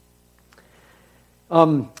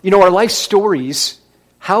Our life stories,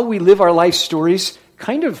 how we live our life stories,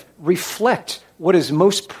 kind of reflect what is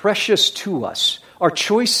most precious to us. Our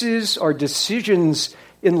choices, our decisions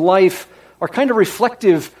in life are kind of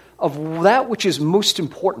reflective of that which is most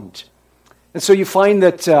important. And so you find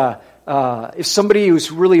that if somebody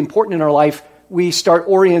who's really important in our life, we start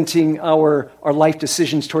orienting our life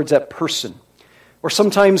decisions towards that person. Or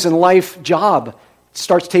sometimes in life, job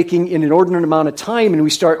starts taking an inordinate amount of time, and we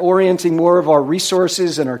start orienting more of our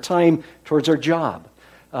resources and our time towards our job.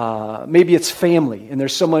 Maybe it's family, and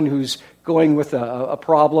there's someone who's going with a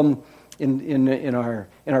problem in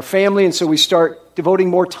our family, and so we start devoting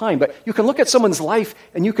more time. But you can look at someone's life,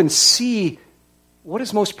 and you can see what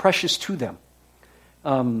is most precious to them.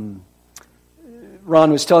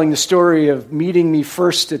 Ron was telling the story of meeting me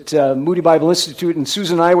first at Moody Bible Institute, and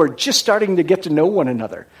Susan and I were just starting to get to know one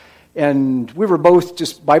another. And we were both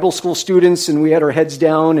just Bible school students, and we had our heads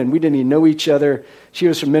down, and we didn't even know each other. She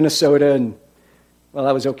was from Minnesota, and, well,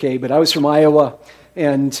 that was okay, but I was from Iowa.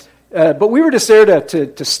 But we were just there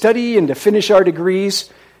to study and to finish our degrees.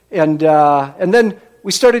 And then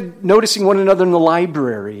we started noticing one another in the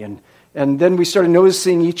library, and then we started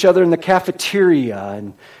noticing each other in the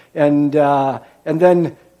cafeteria, and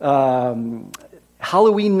then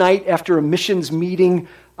Halloween night after a missions meeting,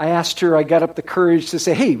 I asked her, I got up the courage to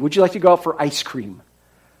say, hey, would you like to go out for ice cream?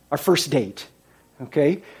 Our first date,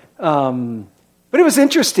 okay? But it was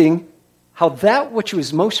interesting how that which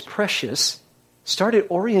was most precious started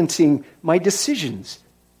orienting my decisions.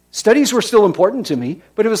 Studies were still important to me,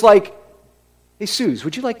 but it was like, hey, Suze,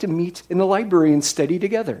 would you like to meet in the library and study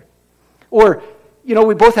together? Or,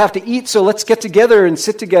 we both have to eat, so let's get together and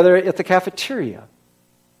sit together at the cafeteria.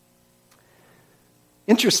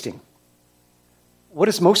 Interesting. What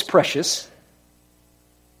is most precious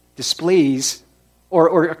displays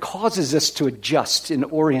or causes us to adjust and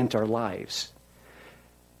orient our lives.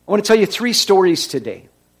 I want to tell you 3 stories today,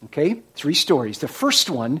 okay? 3 stories. The first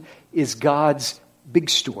one is God's big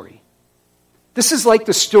story. This is like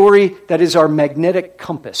the story that is our magnetic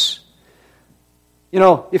compass.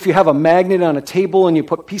 If you have a magnet on a table and you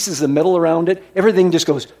put pieces of metal around it, everything just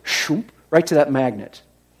goes shoop right to that magnet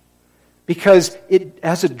because it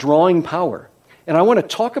has a drawing power. And I want to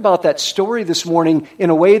talk about that story this morning in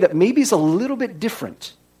a way that maybe is a little bit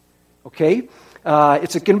different, okay?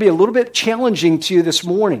 It's going to be a little bit challenging to you this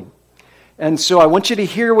morning. And so I want you to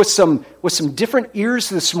hear with some different ears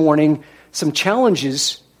this morning some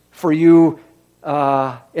challenges for you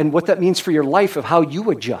and what that means for your life of how you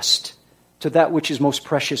adjust to that which is most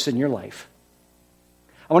precious in your life.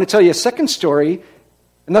 I want to tell you a second story,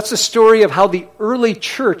 and that's the story of how the early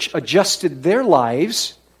church adjusted their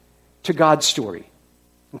lives to God's story.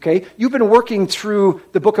 Okay? You've been working through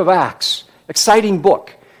the book of Acts, exciting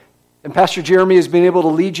book. And Pastor Jeremy has been able to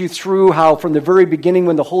lead you through how from the very beginning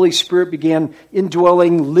when the Holy Spirit began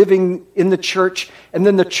indwelling, living in the church, and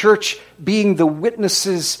then the church being the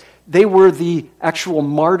witnesses, they were the actual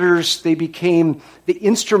martyrs. They became the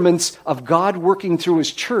instruments of God working through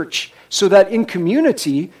His church so that in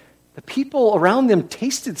community, the people around them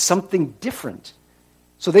tasted something different.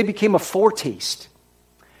 So they became a foretaste.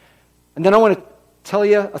 And then I want to tell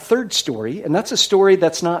you a third story, and that's a story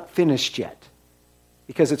that's not finished yet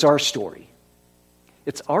because it's our story.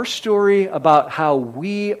 It's our story about how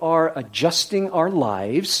we are adjusting our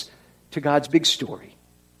lives to God's big story.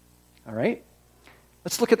 All right?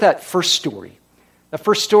 Let's look at that first story, the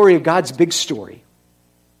first story of God's big story.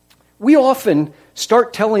 We often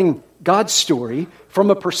start telling God's story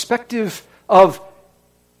from a perspective of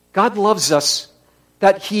God loves us,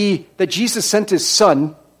 that Jesus sent His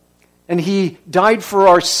Son, and He died for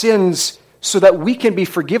our sins so that we can be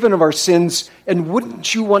forgiven of our sins, and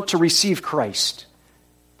wouldn't you want to receive Christ?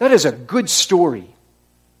 That is a good story.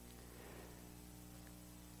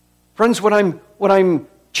 Friends, what I'm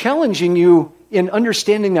challenging you in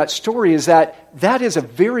understanding that story is that is a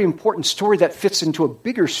very important story that fits into a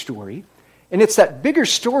bigger story, and it's that bigger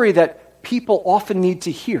story that people often need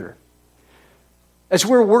to hear. As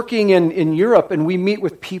we're working in Europe and we meet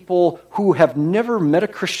with people who have never met a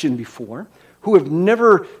Christian before,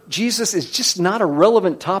 Jesus is just not a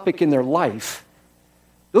relevant topic in their life,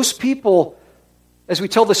 those people, as we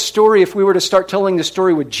tell the story, if we were to start telling the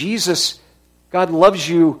story with Jesus, God loves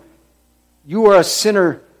you, you are a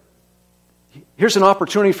sinner, here's an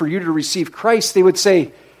opportunity for you to receive Christ, they would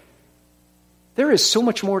say, there is so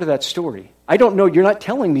much more to that story. I don't know, you're not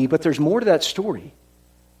telling me, but there's more to that story.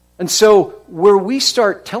 And so where we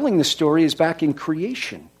start telling the story is back in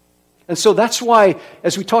creation. And so that's why,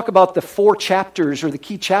 as we talk about the 4 chapters or the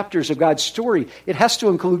key chapters of God's story, it has to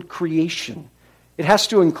include creation. It has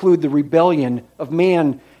to include the rebellion of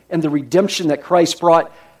man and the redemption that Christ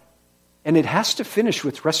brought. And it has to finish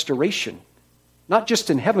with restoration. Not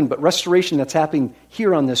just in heaven, but restoration that's happening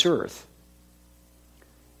here on this earth.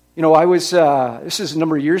 You know, this is a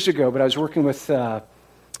number of years ago, but I was working with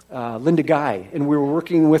Linda Guy, and we were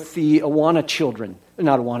working with the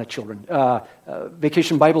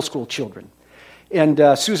Vacation Bible School children.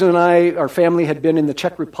 And Susan and I, our family had been in the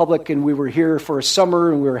Czech Republic, and we were here for a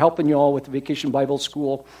summer, and we were helping you all with the Vacation Bible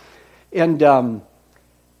School. And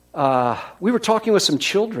we were talking with some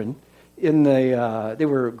children they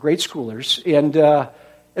were grade schoolers,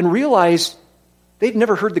 and realized they'd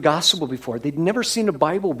never heard the gospel before. They'd never seen a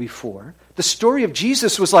Bible before. The story of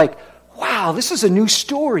Jesus was like, wow, this is a new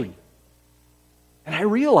story. And I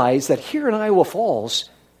realized that here in Iowa Falls,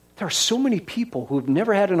 there are so many people who have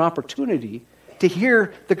never had an opportunity to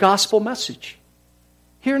hear the gospel message.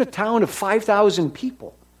 Here in a town of 5,000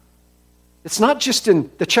 people. It's not just in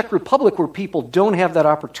the Czech Republic where people don't have that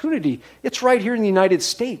opportunity. It's right here in the United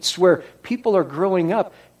States where people are growing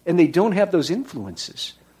up and they don't have those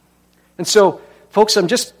influences. And so, folks, I'm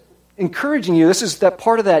just encouraging you. This is that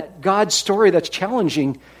part of that God story that's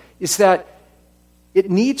challenging, is that it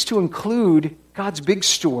needs to include God's big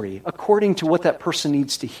story according to what that person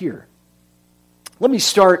needs to hear. Let me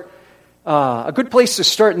start. A good place to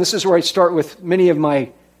start, and this is where I start with many of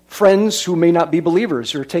my friends who may not be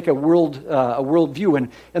believers or take a world view.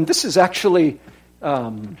 And this is actually,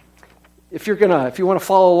 if you want to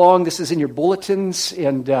follow along, this is in your bulletins,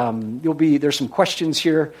 and there's some questions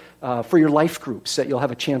here for your life groups that you'll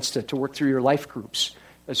have a chance to work through your life groups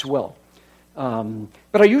as well.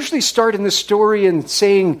 But I usually start in this story in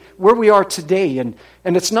saying where we are today, and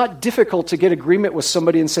it's not difficult to get agreement with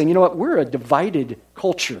somebody and saying, you know what, we're a divided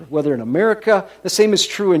culture, whether in America, the same is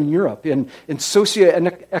true in Europe, in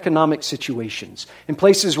socioeconomic situations, in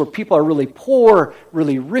places where people are really poor,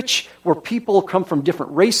 really rich, where people come from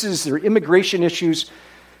different races, there are immigration issues.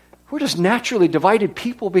 We're just naturally divided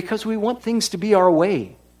people because we want things to be our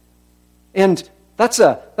way. And that's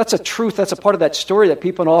a truth, that's a part of that story that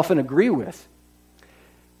people often agree with.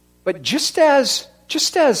 But just as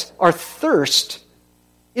our thirst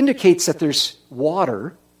indicates that there's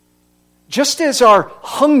water, just as our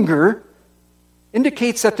hunger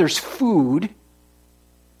indicates that there's food,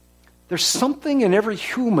 there's something in every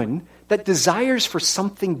human that desires for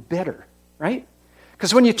something better, right?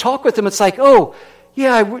 Because when you talk with them, it's like, oh,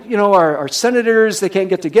 yeah, our senators, they can't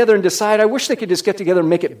get together and decide. I wish they could just get together and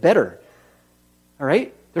make it better. All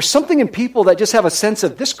right? There's something in people that just have a sense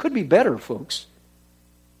of, this could be better, folks.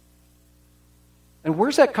 And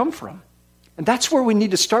where's that come from? And that's where we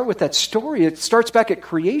need to start with that story. It starts back at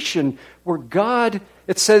creation, where God,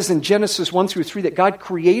 it says in Genesis 1-3, that God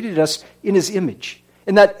created us in His image.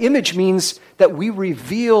 And that image means that we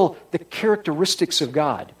reveal the characteristics of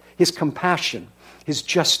God, His compassion, His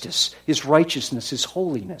justice, His righteousness, His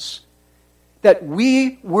holiness. That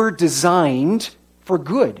we were designed for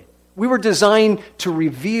good. We were designed to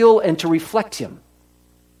reveal and to reflect Him.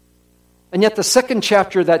 And yet the second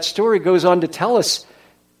chapter of that story goes on to tell us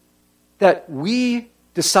that we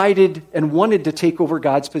decided and wanted to take over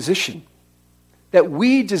God's position. That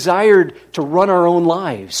we desired to run our own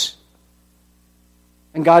lives.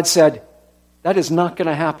 And God said, that is not going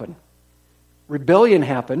to happen. Rebellion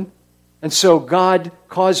happened, and so God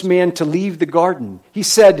caused man to leave the garden. He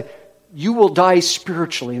said, you will die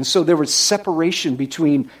spiritually. And so there was separation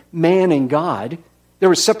between man and God. There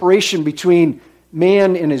was separation between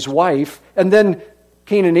man and his wife. And then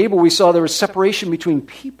Cain and Abel, we saw there was separation between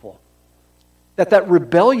people. That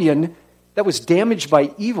rebellion that was damaged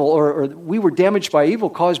by evil, or we were damaged by evil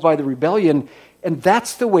caused by the rebellion, and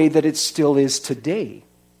that's the way that it still is today.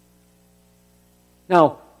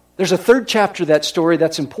 Now, there's a third chapter of that story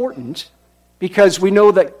that's important, because we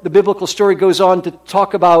know that the biblical story goes on to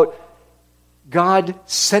talk about God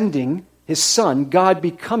sending His Son, God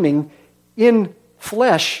becoming in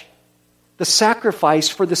flesh the sacrifice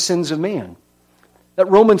for the sins of man. That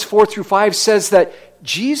Romans 4-5 says that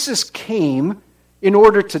Jesus came in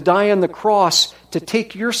order to die on the cross to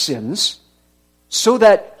take your sins so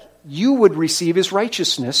that you would receive His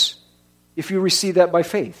righteousness if you receive that by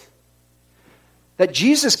faith. That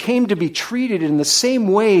Jesus came to be treated in the same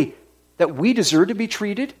way that we deserve to be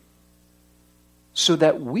treated, so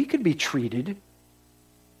that we could be treated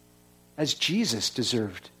as Jesus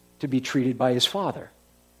deserved to be treated by His Father.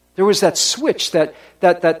 There was that switch, that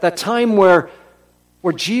time where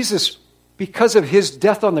Jesus, because of His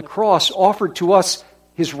death on the cross, offered to us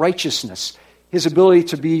His righteousness, His ability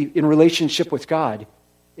to be in relationship with God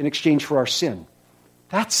in exchange for our sin.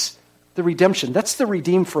 That's the redemption. That's the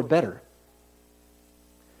redeemed for better.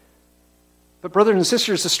 But brothers and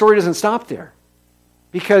sisters, the story doesn't stop there.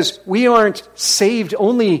 Because we aren't saved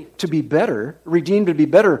only to be better, redeemed to be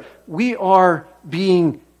better. We are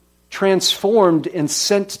being transformed and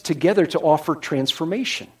sent together to offer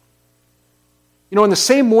transformation. You know, in the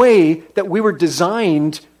same way that we were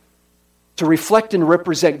designed to reflect and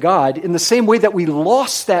represent God, in the same way that we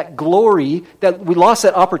lost that glory, that we lost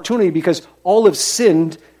that opportunity because all have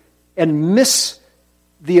sinned and miss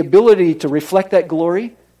the ability to reflect that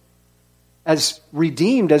glory, as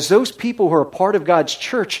redeemed, as those people who are a part of God's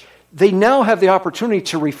church, they now have the opportunity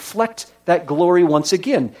to reflect that glory once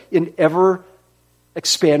again in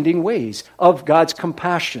ever-expanding ways of God's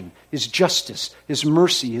compassion, His justice, His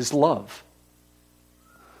mercy, His love.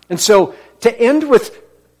 And so, to end with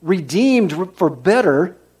redeemed for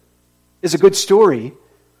better is a good story.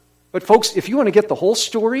 But folks, if you want to get the whole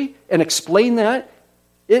story and explain that,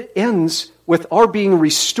 it ends with our being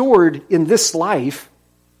restored in this life,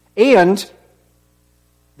 and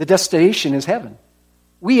the destination is heaven.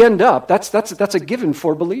 We end up, that's a given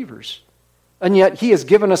for believers. And yet He has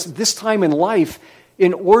given us this time in life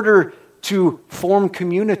in order to form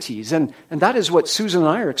communities. And that is what Susan and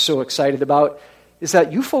I are so excited about, is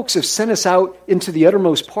that you folks have sent us out into the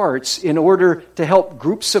uttermost parts in order to help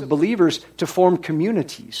groups of believers to form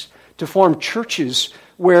communities, to form churches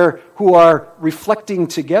who are reflecting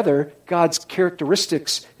together God's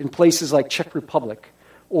characteristics in places like Czech Republic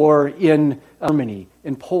or in Germany,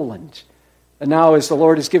 in Poland. And now as the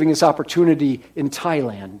Lord is giving us opportunity in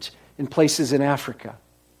Thailand, in places in Africa.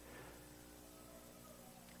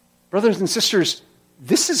 Brothers and sisters,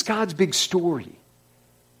 this is God's big story.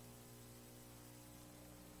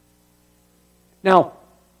 Now,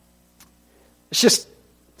 let's just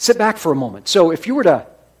sit back for a moment. So if you were to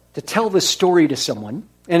tell this story to someone,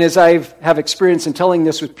 and as I have experience in telling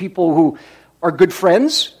this with people who are good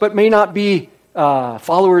friends, but may not be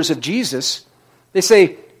followers of Jesus, they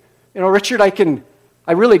say, you know, Richard,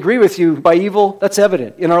 I really agree with you. By evil, that's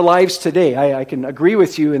evident in our lives today. I can agree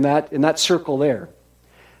with you in that circle there.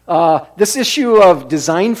 This issue of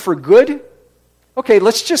design for good, okay,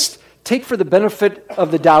 let's just take for the benefit of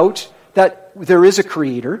the doubt that there is a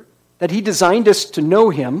creator, that He designed us to know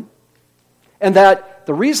Him, and that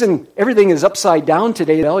the reason everything is upside down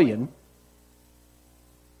today is rebellion.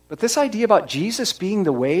 But this idea about Jesus being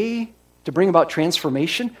the way to bring about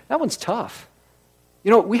transformation, that one's tough.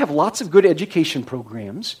 You know, we have lots of good education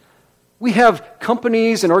programs. We have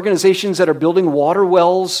companies and organizations that are building water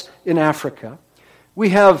wells in Africa. We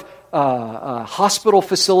have hospital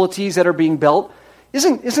facilities that are being built.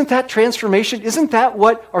 Isn't that transformation? Isn't that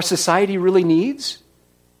what our society really needs?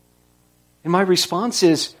 And my response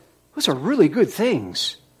is, those are really good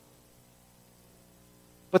things.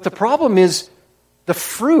 But the problem is, the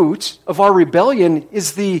fruit of our rebellion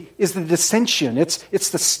is the dissension. It's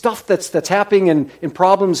the stuff that's happening in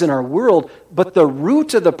problems in our world. But the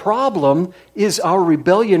root of the problem is our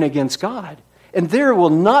rebellion against God. And there will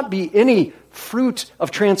not be any fruit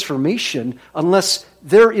of transformation unless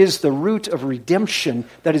there is the root of redemption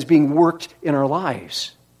that is being worked in our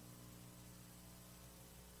lives.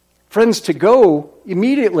 Friends, to go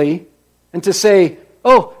immediately and to say,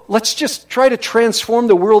 oh, let's just try to transform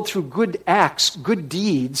the world through good acts, good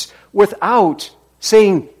deeds, without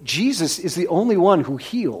saying Jesus is the only one who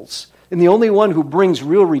heals and the only one who brings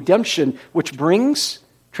real redemption, which brings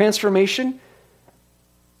transformation.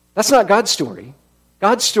 That's not God's story.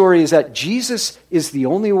 God's story is that Jesus is the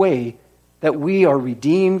only way that we are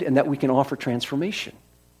redeemed and that we can offer transformation.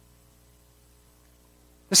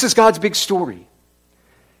 This is God's big story.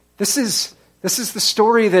 This is the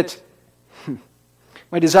story that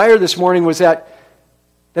my desire this morning was that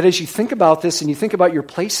as you think about this and you think about your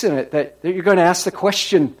place in it, that you're going to ask the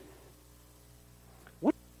question,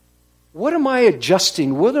 what am I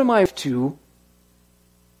adjusting? What am I to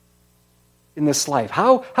in this life?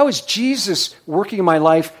 How is Jesus working in my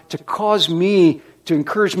life to cause me, to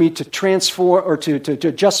encourage me to transform or to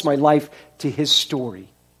adjust my life to His story?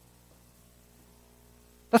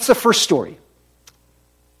 That's the first story.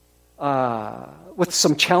 With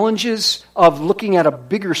some challenges of looking at a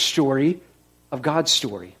bigger story of God's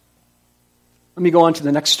story. Let me go on to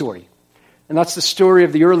the next story. And that's the story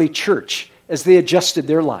of the early church as they adjusted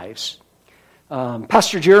their lives.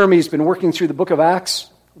 Pastor Jeremy's been working through the book of Acts.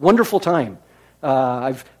 Wonderful time.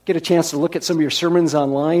 I've get a chance to look at some of your sermons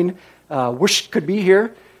online. Wish could be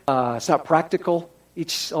here. It's not practical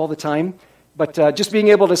all the time. But just being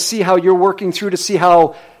able to see how you're working through, to see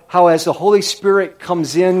how as the Holy Spirit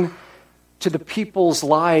comes in to the people's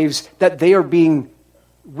lives, that they are being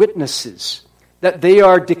witnesses, that they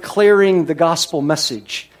are declaring the gospel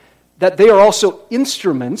message, that they are also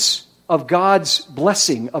instruments of God's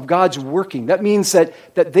blessing, of God's working. That means that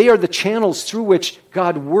they are the channels through which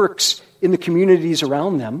God works in the communities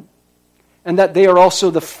around them, and that they are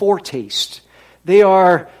also the foretaste. They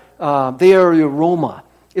are the aroma.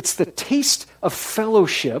 It's the taste of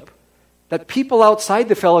fellowship that people outside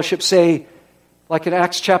the fellowship say, like in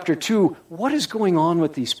Acts chapter 2, what is going on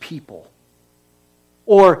with these people?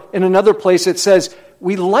 Or in another place it says,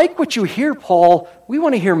 we like what you hear, Paul. We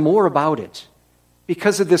want to hear more about it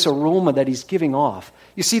because of this aroma that he's giving off.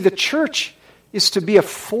 You see, the church is to be a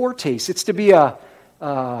foretaste. It's to be a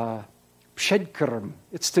shedkarim.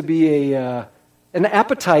 It's to be an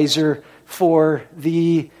appetizer for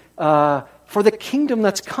the kingdom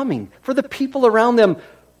that's coming, for the people around them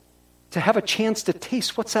to have a chance to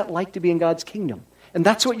taste what's that like to be in God's kingdom. And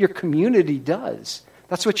that's what your community does.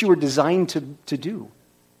 That's what you were designed to do.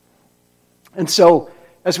 And so,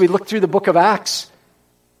 as we look through the book of Acts,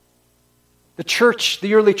 the church,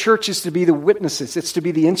 the early church, is to be the witnesses. It's to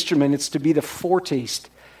be the instrument. It's to be the foretaste.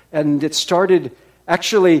 And it started,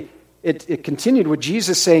 actually, it continued with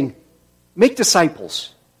Jesus saying, make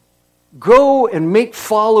disciples. Go and make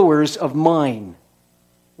followers of mine.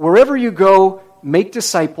 Wherever you go, make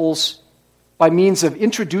disciples by means of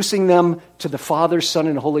introducing them to the Father, Son,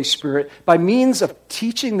 and Holy Spirit, by means of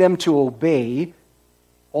teaching them to obey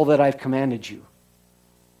all that I've commanded you.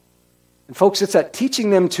 And folks, it's that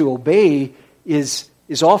teaching them to obey is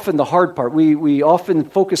often the hard part. We often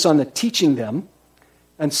focus on the teaching them.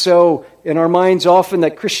 And so in our minds often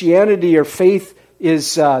that Christianity or faith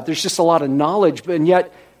is, there's just a lot of knowledge, and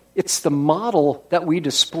yet it's the model that we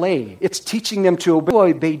display. It's teaching them to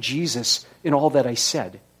obey Jesus in all that I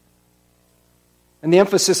said. And the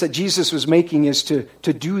emphasis that Jesus was making is to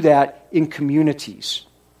do that in communities.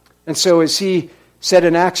 And so as he said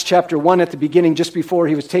in Acts chapter 1 at the beginning, just before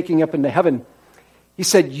he was taking up into heaven, he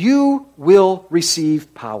said, you will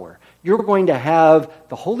receive power. You're going to have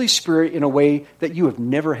the Holy Spirit in a way that you have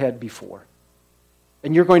never had before.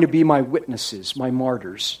 And you're going to be my witnesses, my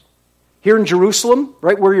martyrs. Here in Jerusalem,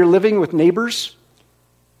 right where you're living with neighbors,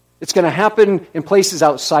 it's going to happen in places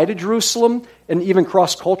outside of Jerusalem and even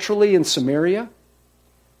cross-culturally in Samaria.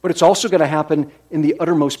 But it's also going to happen in the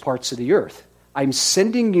uttermost parts of the earth. I'm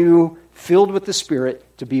sending you, filled with the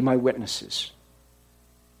Spirit, to be my witnesses.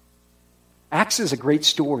 Acts is a great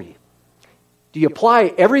story. Do you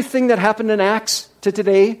apply everything that happened in Acts to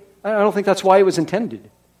today? I don't think that's why it was intended.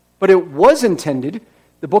 But it was intended.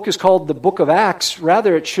 The book is called the Book of Acts.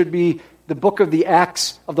 Rather, it should be the book of the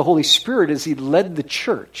Acts of the Holy Spirit as he led the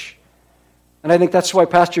church. And I think that's why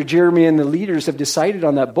Pastor Jeremy and the leaders have decided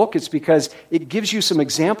on that book. It's because it gives you some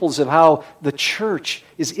examples of how the church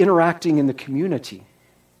is interacting in the community.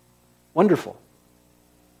 Wonderful.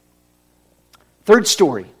 Third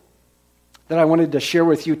story that I wanted to share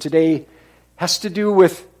with you today has to do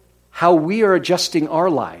with how we are adjusting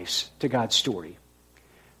our lives to God's story.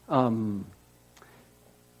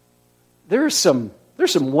 There's some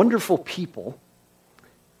wonderful people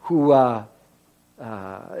who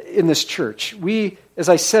in this church. We, as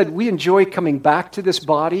I said, we enjoy coming back to this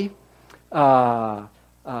body. Mark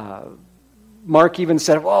even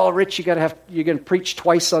said, "Oh, Rich, you're going to preach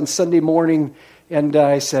twice on Sunday morning." And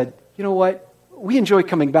I said, "You know what? We enjoy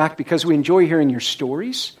coming back because we enjoy hearing your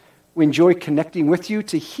stories. We enjoy connecting with you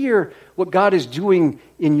to hear what God is doing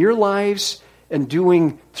in your lives and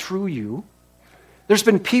doing through you." There's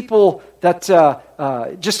been people that,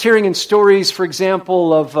 just hearing in stories, for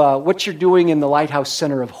example, of what you're doing in the Lighthouse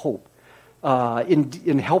Center of Hope,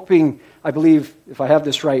 in helping, I believe, if I have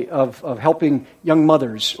this right, of helping young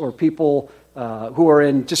mothers or people who are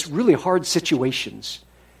in just really hard situations.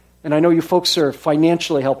 And I know you folks are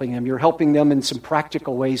financially helping them. You're helping them in some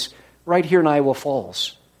practical ways right here in Iowa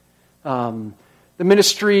Falls. The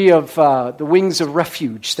ministry of the Wings of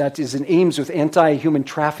Refuge, that is in Ames with anti-human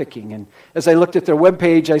trafficking. And as I looked at their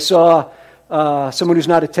webpage, I saw someone who's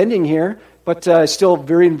not attending here, but still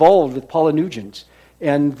very involved with Paula Nugent.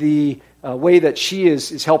 And the way that she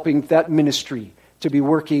is helping that ministry to be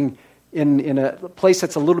working in a place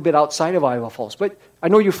that's a little bit outside of Iowa Falls. But I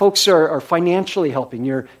know you folks are financially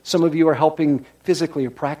helping. Some of you are helping physically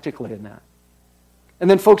or practically in that. And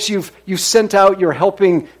then, folks, you've sent out, you're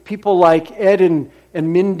helping people like Ed and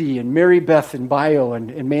Mindy and Mary Beth and Bio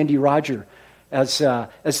and Mandy Roger as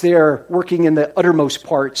they are working in the uttermost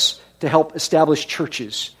parts to help establish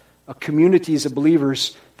churches, communities of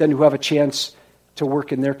believers then who have a chance to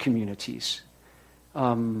work in their communities.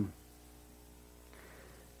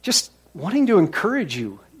 Just wanting to encourage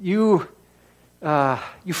you. You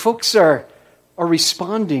folks are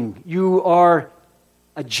responding. You are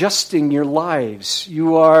adjusting your lives.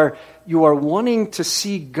 You are wanting to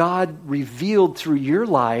see God revealed through your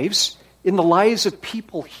lives in the lives of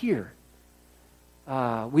people here.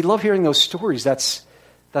 We love hearing those stories. That's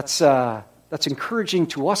encouraging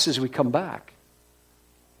to us as we come back.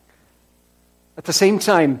 At the same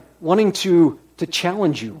time, wanting to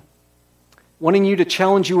challenge you, wanting you to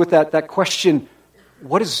challenge you with that question,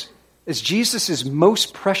 what is, as Jesus is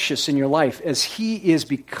most precious in your life, as he is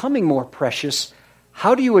becoming more precious,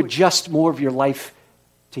 how do you adjust more of your life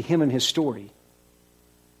to him and his story?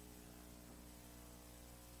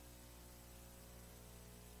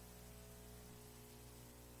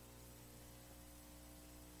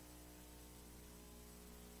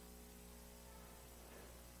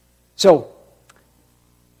 So,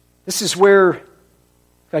 this is where,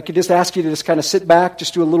 if I could just ask you to just kind of sit back,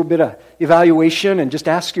 just do a little bit of evaluation and just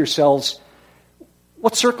ask yourselves,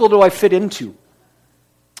 what circle do I fit into?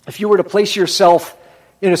 If you were to place yourself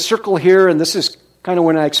in a circle here, and this is kind of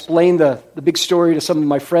when I explain the big story to some of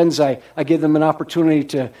my friends, I give them an opportunity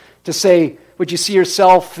to say, would you see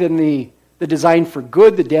yourself in the design for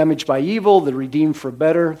good, the damaged by evil, the redeemed for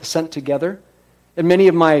better, the sent together? And many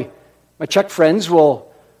of my Czech friends will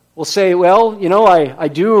say, well, you know, I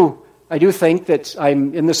do think that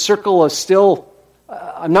I'm in this circle of still,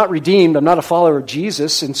 I'm not redeemed, I'm not a follower of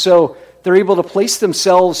Jesus, and so they're able to place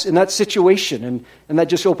themselves in that situation, and that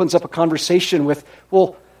just opens up a conversation with,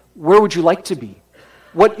 well, where would you like to be?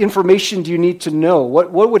 What information do you need to know?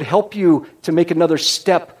 What would help you to make another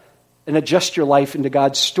step and adjust your life into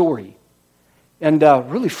God's story? And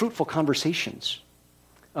really fruitful conversations.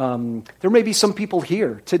 There may be some people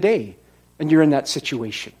here today, and you're in that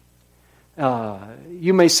situation.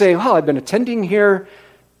 You may say, well, I've been attending here.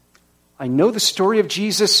 I know the story of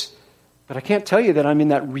Jesus, but I can't tell you that I'm in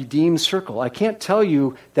that redeemed circle. I can't tell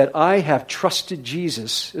you that I have trusted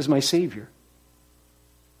Jesus as my Savior.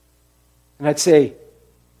 And I'd say,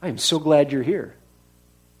 I am so glad you're here,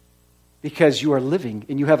 because you are living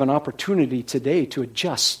and you have an opportunity today to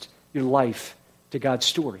adjust your life to God's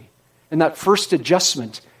story. And that first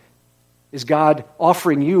adjustment is God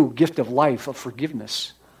offering you a gift of life, of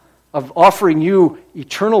forgiveness, of offering you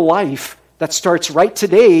eternal life that starts right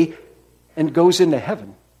today and goes into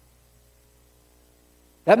heaven.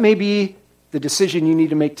 That may be the decision you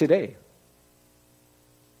need to make today.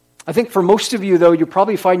 I think for most of you, though, you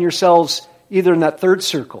probably find yourselves either in that third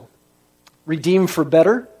circle, redeemed for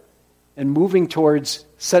better, and moving towards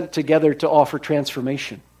sent together to offer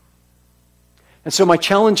transformation. And so my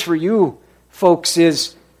challenge for you, folks,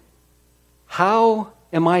 is how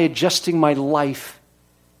am I adjusting my life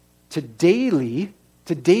to daily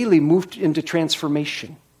move into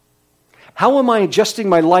transformation? How am I adjusting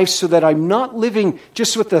my life so that I'm not living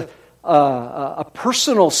just with a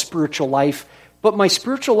personal spiritual life, but my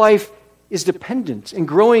spiritual life is dependent and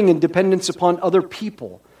growing in dependence upon other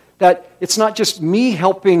people? That it's not just me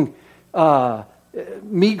helping,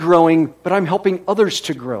 me growing, but I'm helping others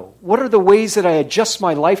to grow. What are the ways that I adjust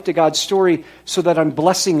my life to God's story so that I'm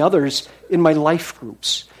blessing others in my life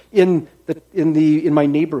groups, in my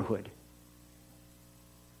neighborhood?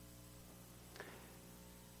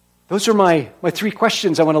 Those are my three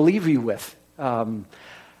questions I want to leave you with.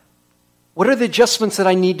 What are the adjustments that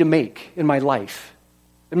I need to make in my life?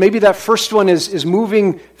 And maybe that first one is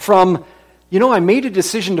moving from, I made a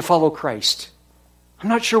decision to follow Christ. I'm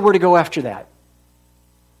not sure where to go after that.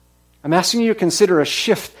 I'm asking you to consider a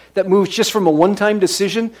shift that moves just from a one-time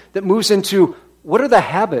decision, that moves into, what are the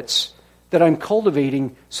habits that I'm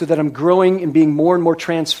cultivating so that I'm growing and being more and more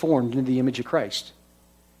transformed into the image of Christ?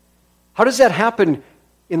 How does that happen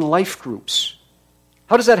in life groups?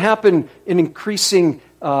 How does that happen in increasing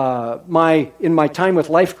in my time with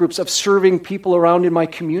life groups of serving people around in my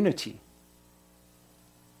community?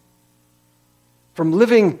 From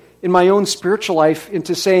living in my own spiritual life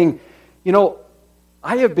into saying,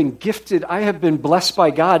 I have been gifted, I have been blessed by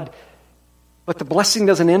God, but the blessing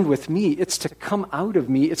doesn't end with me. It's to come out of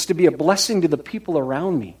me. It's to be a blessing to the people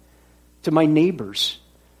around me, to my neighbors,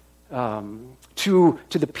 to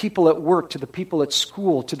the people at work, to the people at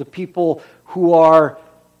school, to the people who are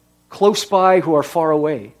close by, who are far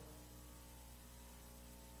away.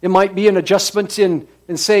 It might be an adjustment in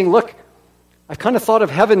saying, look, I kind of thought of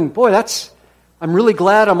heaven. Boy, I'm really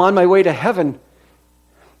glad I'm on my way to heaven.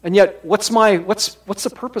 And yet, what's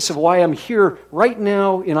the purpose of why I'm here right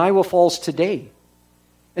now in Iowa Falls today?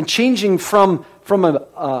 And changing from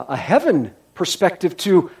a heaven perspective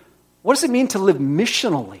to, what does it mean to live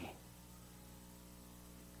missionally?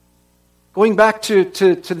 Going back to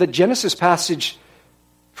the Genesis passage,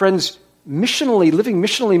 friends, living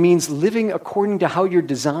missionally means living according to how you're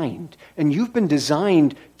designed. And you've been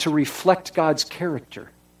designed to reflect God's character.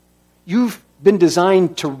 You've been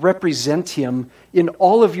designed to represent Him in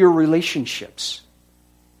all of your relationships.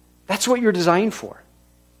 That's what you're designed for.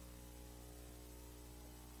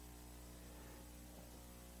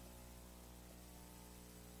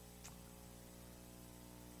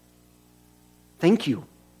 Thank you.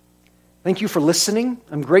 Thank you for listening.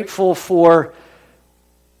 I'm grateful for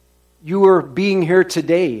your being here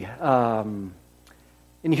today.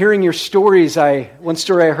 In hearing your stories, one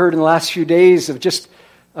story I heard in the last few days of just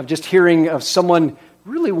hearing of someone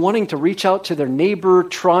really wanting to reach out to their neighbor,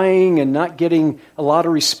 trying and not getting a lot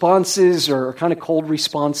of responses or kind of cold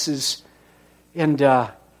responses, and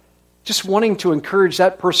just wanting to encourage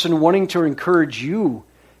that person, wanting to encourage you.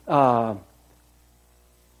 You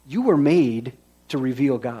were made to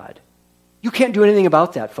reveal God. You can't do anything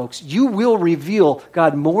about that, folks. You will reveal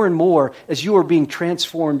God more and more as you are being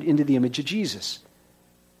transformed into the image of Jesus.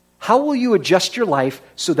 How will you adjust your life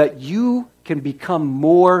so that you can become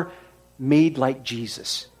more made like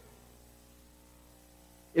Jesus?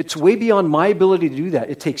 It's way beyond my ability to do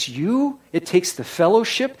that. It takes you, it takes the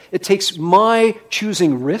fellowship, it takes my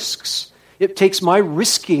choosing risks, it takes my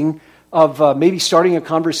risking of maybe starting a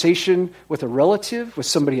conversation with a relative, with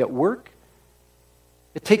somebody at work.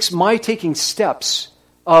 It takes my taking steps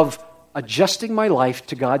of adjusting my life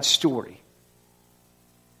to God's story.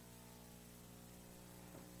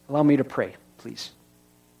 Allow me to pray, please.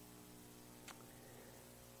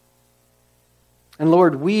 And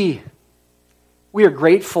Lord, we are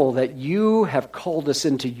grateful that you have called us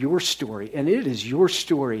into your story, and it is your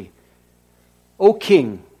story. O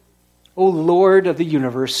King, O Lord of the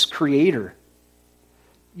universe, Creator,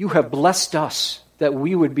 you have blessed us that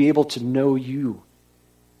we would be able to know you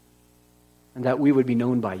and that we would be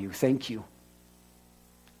known by you. Thank you.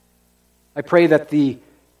 I pray that the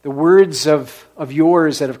words of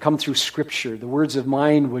yours that have come through Scripture, the words of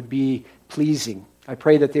mine would be pleasing. I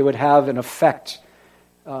pray that they would have an effect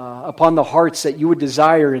upon the hearts that you would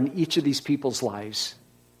desire in each of these people's lives.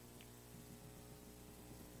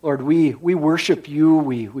 Lord, we worship you.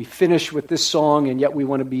 We finish with this song, and yet we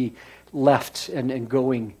want to be left and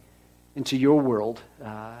going into your world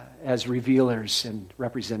as revealers and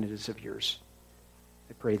representatives of yours.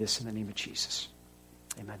 I pray this in the name of Jesus.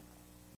 Amen.